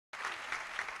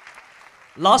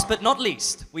Last but not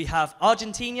least, we have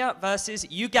Argentina versus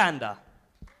Uganda.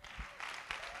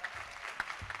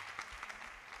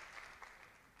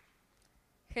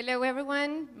 Hello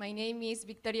everyone, my name is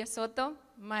Victoria Soto.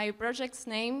 My project's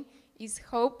name is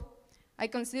Hope. I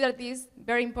consider this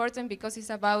very important because it's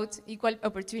about equal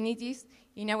opportunities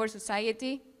in our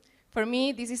society. For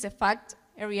me, this is a fact,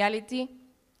 a reality.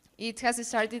 It has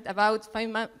started about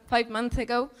 5 months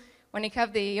ago when I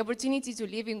have the opportunity to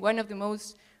live in one of the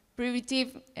most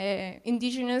primitive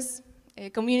indigenous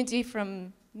community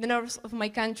from the north of my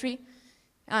country.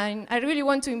 And I really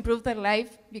want to improve their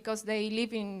life because they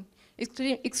live in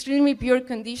extremely pure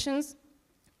conditions,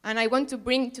 and I want to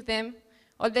bring to them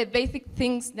all the basic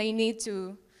things they need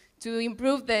to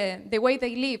improve the way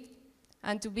they live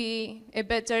and to be a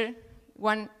better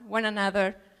one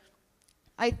another.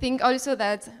 I think also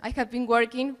that I have been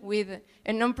working with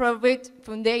a non-profit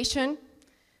foundation,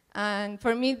 and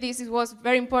for me this was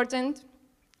very important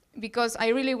because I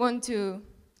really want to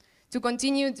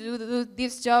continue to do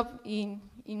this job in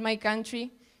my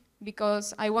country,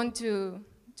 because I want to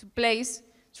place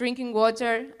drinking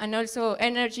water and also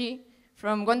energy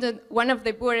from one of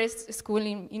the poorest schools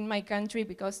in my country,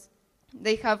 because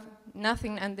they have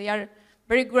nothing and they are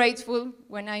very grateful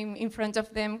when I'm in front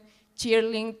of them,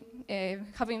 cheering,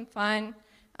 having fun,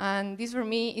 and this for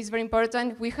me is very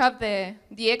important. We have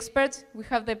the experts, we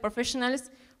have the professionals,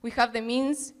 we have the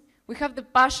means, we have the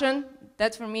passion.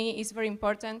 That for me is very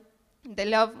important, the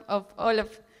love of all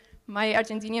of my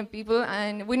Argentinian people,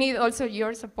 and we need also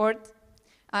your support.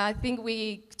 I think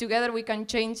together we can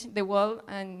change the world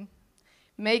and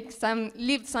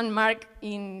leave some mark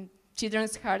in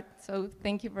children's heart. So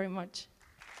thank you very much.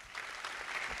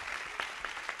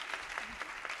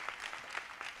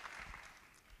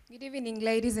 Good evening,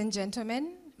 ladies and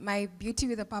gentlemen. My Beauty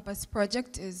with a Purpose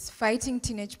project is fighting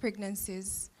teenage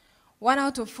pregnancies. 1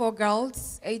 out of 4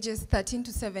 girls ages 13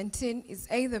 to 17 is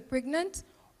either pregnant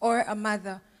or a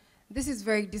mother. This is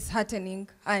very disheartening,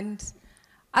 and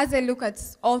as I look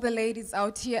at all the ladies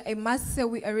out here, I must say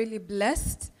we are really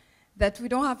blessed that we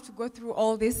don't have to go through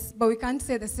all this, but we can't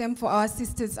say the same for our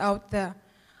sisters out there.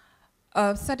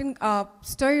 Starting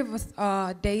story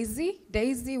of Daisy.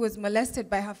 Daisy was molested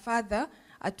by her father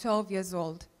at 12 years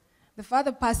old. The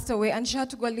father passed away and she had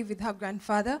to go live with her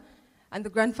grandfather, and the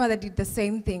grandfather did the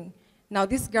same thing. Now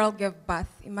this girl gave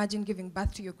birth. Imagine giving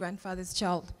birth to your grandfather's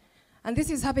child. And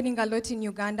this is happening a lot in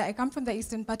Uganda. I come from the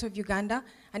eastern part of Uganda,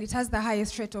 and it has the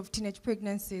highest rate of teenage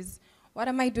pregnancies. What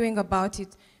am I doing about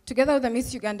it? Together with the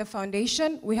Miss Uganda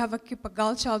Foundation, we have a Keep a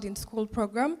Girl Child in School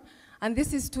program, and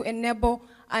this is to enable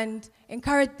and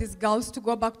encourage these girls to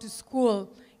go back to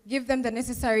school, give them the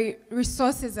necessary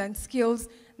resources and skills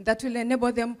that will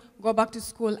enable them go back to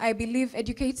school. I believe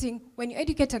when you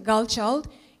educate a girl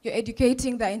child, you're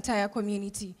educating the entire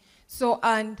community. So,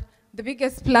 and the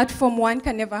biggest platform one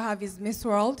can ever have is Miss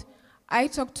World. I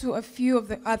talked to a few of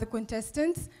the other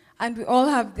contestants, and we all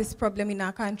have this problem in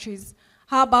our countries.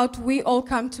 How about we all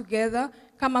come together,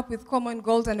 come up with common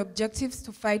goals and objectives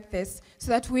to fight this,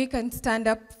 so that we can stand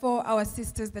up for our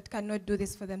sisters that cannot do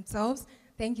this for themselves.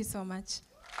 Thank you so much.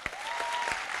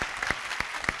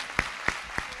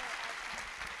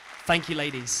 Thank you,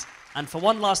 ladies. And for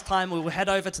one last time, we will head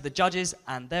over to the judges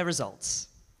and their results.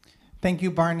 Thank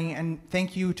you, Barney, and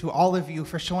thank you to all of you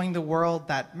for showing the world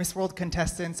that Miss World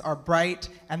contestants are bright,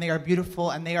 and they are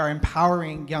beautiful, and they are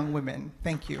empowering young women.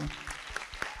 Thank you.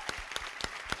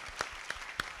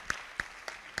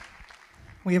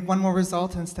 We have one more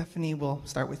result, and Stephanie will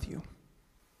start with you.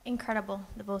 Incredible,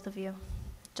 the both of you.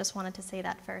 Just wanted to say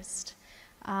that first.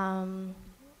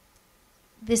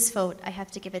 This vote, I have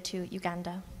to give it to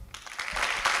Uganda.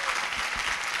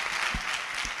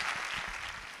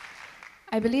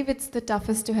 I believe it's the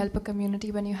toughest to help a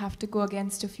community when you have to go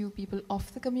against a few people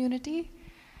of the community.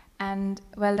 And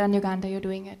well done, Uganda, you're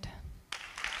doing it.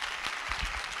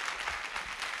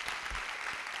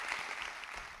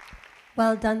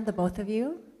 Well done, the both of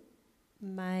you.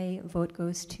 My vote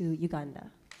goes to Uganda.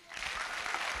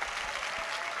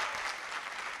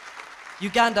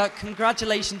 Uganda,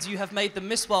 congratulations, you have made the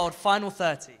Miss World Final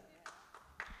 30.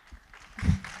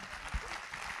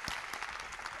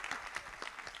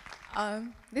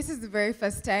 This is the very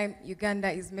first time Uganda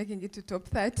is making it to top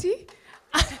 30.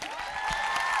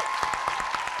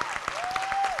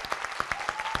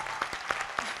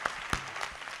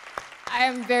 I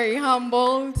am very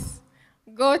humbled.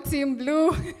 Go Team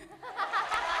Blue.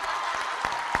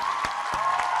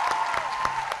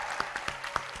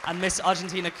 And Miss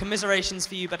Argentina, commiserations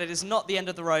for you, but it is not the end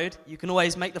of the road. You can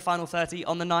always make the Final 30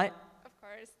 on the night. Of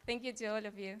course. Thank you to all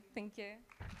of you. Thank you.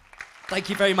 Thank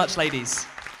you very much, ladies.